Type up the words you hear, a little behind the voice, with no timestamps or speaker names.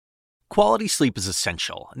Quality sleep is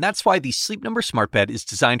essential, and that's why the Sleep Number Smart Bed is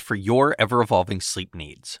designed for your ever-evolving sleep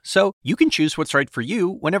needs. So you can choose what's right for you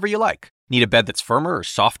whenever you like. Need a bed that's firmer or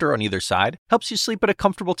softer on either side? Helps you sleep at a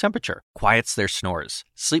comfortable temperature, quiets their snores.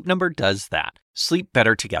 Sleep Number does that. Sleep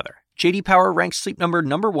better together. J.D. Power ranks Sleep Number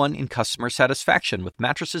 #1 in customer satisfaction with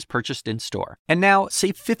mattresses purchased in-store. And now,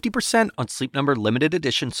 save 50% on Sleep Number limited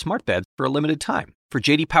edition smart beds for a limited time. For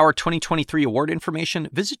J.D. Power 2023 award information,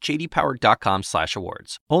 visit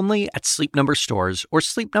jdpower.com/awards. Only at Sleep Number stores or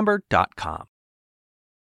sleepnumber.com.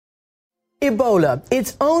 Ebola,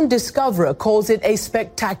 its own discoverer calls it a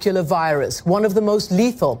spectacular virus, one of the most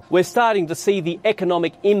lethal. We're starting to see the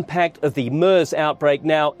economic impact of the MERS outbreak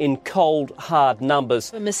now in cold, hard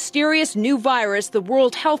numbers. A mysterious new virus the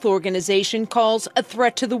World Health Organization calls a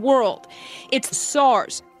threat to the world. It's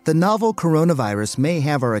SARS. The novel coronavirus may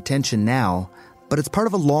have our attention now, but it's part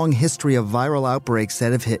of a long history of viral outbreaks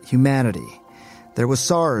that have hit humanity. There was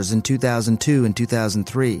SARS in 2002 and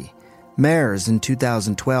 2003, MERS in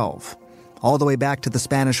 2012, all the way back to the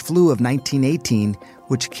Spanish flu of 1918,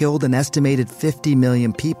 which killed an estimated 50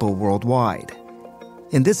 million people worldwide.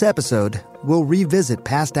 In this episode, we'll revisit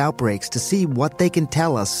past outbreaks to see what they can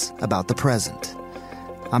tell us about the present.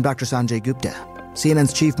 I'm Dr. Sanjay Gupta,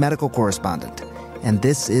 CNN's chief medical correspondent, and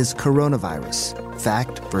this is Coronavirus,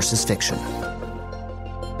 Fact versus Fiction.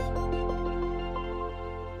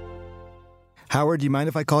 Howard, do you mind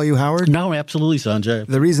if I call you Howard? No, absolutely, Sanjay.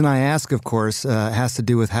 The reason I ask, of course, has to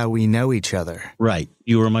do with how we know each other. Right.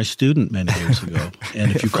 You were my student many years ago.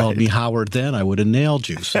 And if you called me Howard then, I would have nailed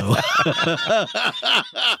you. So,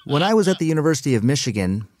 When I was at the University of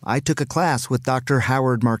Michigan, I took a class with Dr.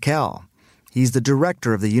 Howard Markel. He's the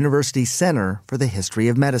director of the university's Center for the History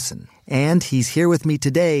of Medicine. And he's here with me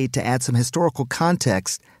today to add some historical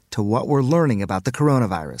context to what we're learning about the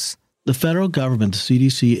coronavirus. the federal government, the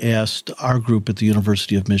CDC, asked our group at the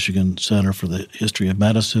University of Michigan Center for the History of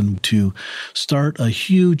Medicine to start a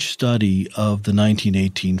huge study of the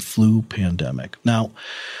 1918 flu pandemic. Now,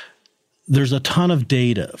 there's a ton of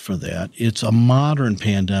data for that. It's a modern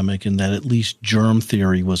pandemic in that at least germ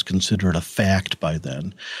theory was considered a fact by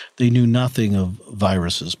then. They knew nothing of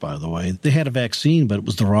viruses, by the way. They had a vaccine, but it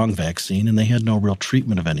was the wrong vaccine, and they had no real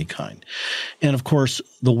treatment of any kind. And, of course,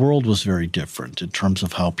 the world was very different in terms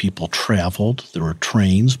of how people traveled. There were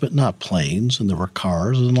trains, but not planes, and there were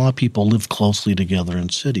cars, and a lot of people lived closely together in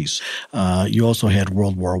cities. You also had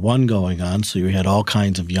World War I going on, so you had all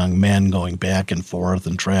kinds of young men going back and forth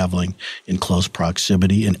and traveling in close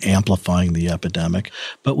proximity and amplifying the epidemic.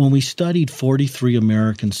 But when we studied 43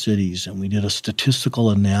 American cities and we did a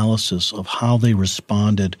statistical analysis of how they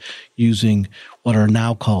responded using what are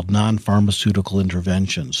now called non-pharmaceutical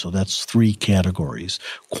interventions, so that's three categories: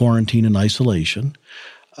 quarantine and isolation,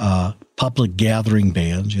 public gathering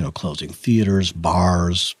bans, closing theaters,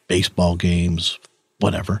 bars, baseball games,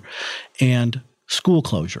 whatever, and school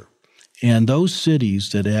closure. And those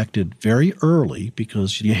cities that acted very early,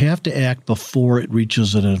 because you have to act before it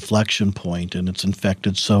reaches an inflection point and it's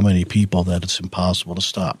infected so many people that it's impossible to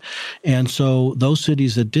stop. And so those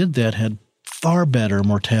cities that did that had far better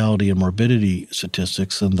mortality and morbidity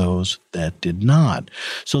statistics than those that did not.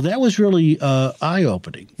 So that was really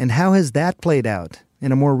eye-opening. And how has that played out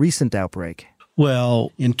in a more recent outbreak?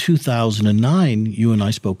 Well, in 2009, you and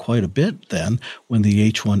I spoke quite a bit then when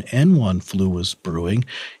the H1N1 flu was brewing.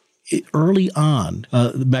 Early on,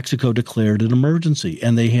 Mexico declared an emergency,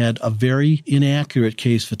 and they had a very inaccurate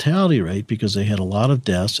case fatality rate because they had a lot of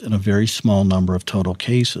deaths and a very small number of total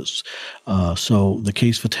cases. So the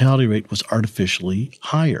case fatality rate was artificially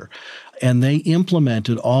higher. And they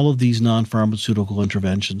implemented all of these non-pharmaceutical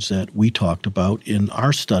interventions that we talked about in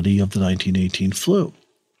our study of the 1918 flu.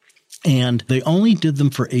 And they only did them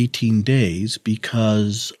for 18 days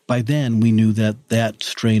because by then we knew that that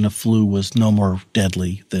strain of flu was no more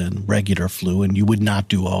deadly than regular flu, and you would not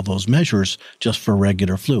do all those measures just for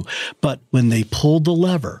regular flu. But when they pulled the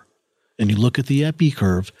lever and you look at the epi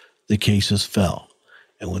curve, the cases fell.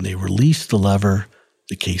 And when they released the lever,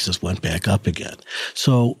 the cases went back up again.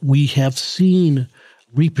 So we have seen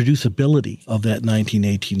reproducibility of that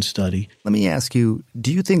 1918 study. Let me ask you,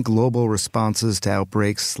 do you think global responses to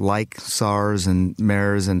outbreaks like SARS and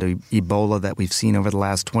MERS and Ebola that we've seen over the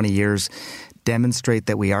last 20 years demonstrate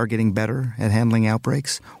that we are getting better at handling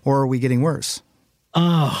outbreaks, or are we getting worse?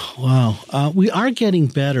 Oh, wow. We are getting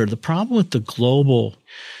better. The problem with the global,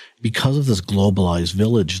 because of this globalized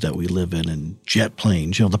village that we live in jet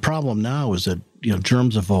planes, the problem now is that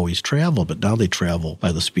germs have always traveled, but now they travel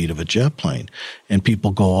by the speed of a jet plane, and people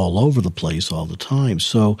go all over the place all the time.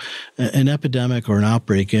 So an epidemic or an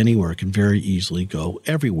outbreak anywhere can very easily go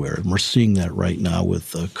everywhere, and we're seeing that right now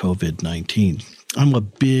with COVID-19. I'm a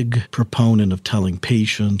big proponent of telling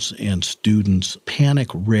patients and students panic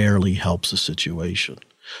rarely helps a situation.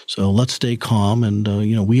 So let's stay calm. And,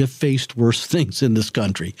 we have faced worse things in this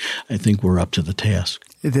country. I think we're up to the task.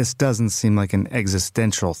 This doesn't seem like an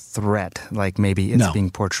existential threat, like maybe it's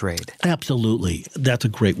being portrayed. Absolutely. That's a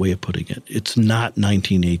great way of putting it. It's not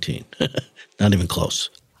 1918. Not even close.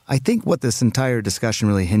 I think what this entire discussion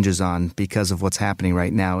really hinges on, because of what's happening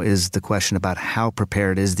right now, is the question about how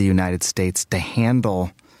prepared is the United States to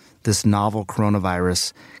handle this novel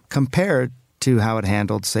coronavirus compared to how it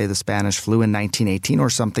handled, say, the Spanish flu in 1918 or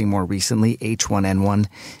something more recently, H1N1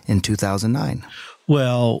 in 2009.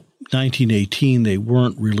 Well, 1918, they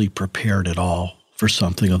weren't really prepared at all for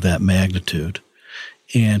something of that magnitude.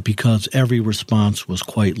 And because every response was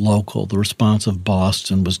quite local, the response of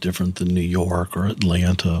Boston was different than New York or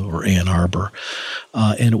Atlanta or Ann Arbor.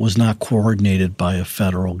 And it was not coordinated by a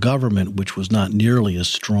federal government, which was not nearly as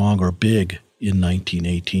strong or big in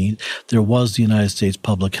 1918. There was the United States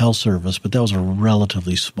Public Health Service, but that was a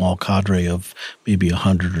relatively small cadre of maybe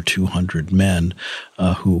 100 or 200 men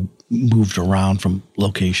who moved around from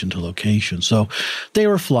location to location. So they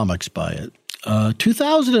were flummoxed by it.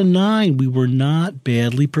 2009, we were not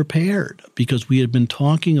badly prepared because we had been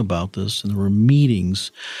talking about this and there were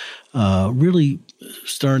meetings really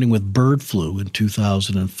starting with bird flu in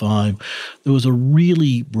 2005. There was a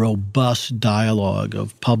really robust dialogue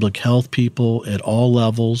of public health people at all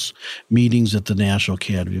levels, meetings at the National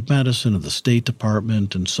Academy of Medicine, at the State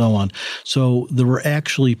Department, and so on. So there were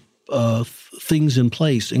actually things in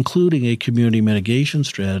place, including a community mitigation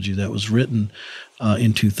strategy that was written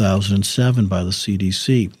in 2007 by the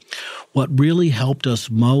CDC. What really helped us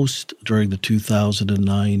most during the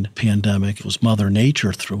 2009 pandemic was Mother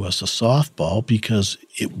Nature threw us a softball because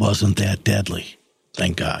it wasn't that deadly,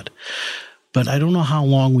 thank God. But I don't know how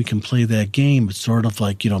long we can play that game. It's sort of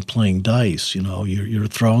like, playing dice. You're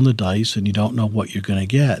throwing the dice and you don't know what you're going to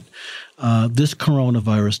get. This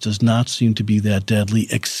coronavirus does not seem to be that deadly,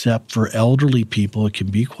 except for elderly people. It can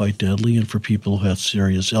be quite deadly, and for people who have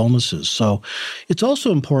serious illnesses. So it's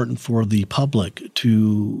also important for the public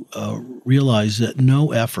to realize that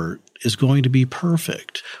no effort is going to be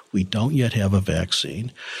perfect. We don't yet have a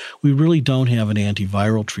vaccine. We really don't have an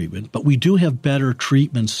antiviral treatment, but we do have better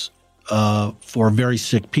treatments for very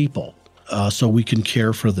sick people, so we can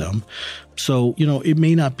care for them. So, it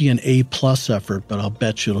may not be an A+ effort, but I'll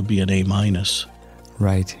bet you it'll be an A-.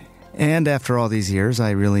 Right. And after all these years, I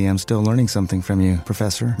really am still learning something from you,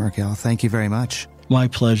 Professor Markell. Thank you very much. My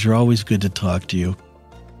pleasure. Always good to talk to you.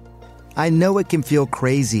 I know it can feel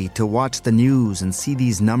crazy to watch the news and see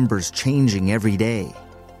these numbers changing every day.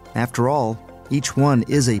 After all, each one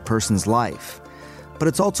is a person's life. But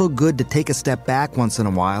it's also good to take a step back once in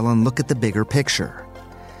a while and look at the bigger picture.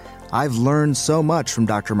 I've learned so much from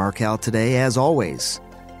Dr. Markell today, as always,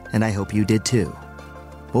 and I hope you did too.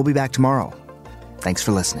 We'll be back tomorrow. Thanks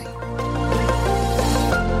for listening.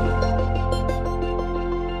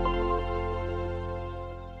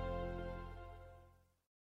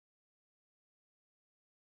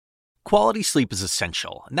 Quality sleep is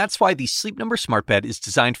essential, and that's why the Sleep Number Smart Bed is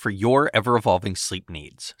designed for your ever-evolving sleep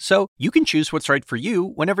needs. So you can choose what's right for you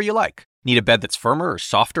whenever you like. Need a bed that's firmer or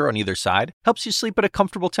softer on either side? Helps you sleep at a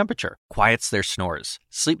comfortable temperature. Quiets their snores.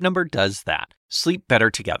 Sleep Number does that. Sleep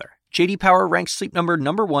better together. J.D. Power ranks Sleep Number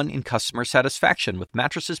 #1 in customer satisfaction with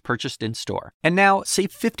mattresses purchased in-store. And now,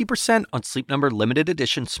 save 50% on Sleep Number limited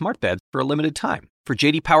edition smart beds for a limited time. For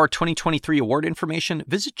J.D. Power 2023 award information,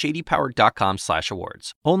 visit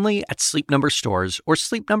jdpower.com/awards. Only at Sleep Number stores or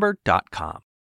sleepnumber.com.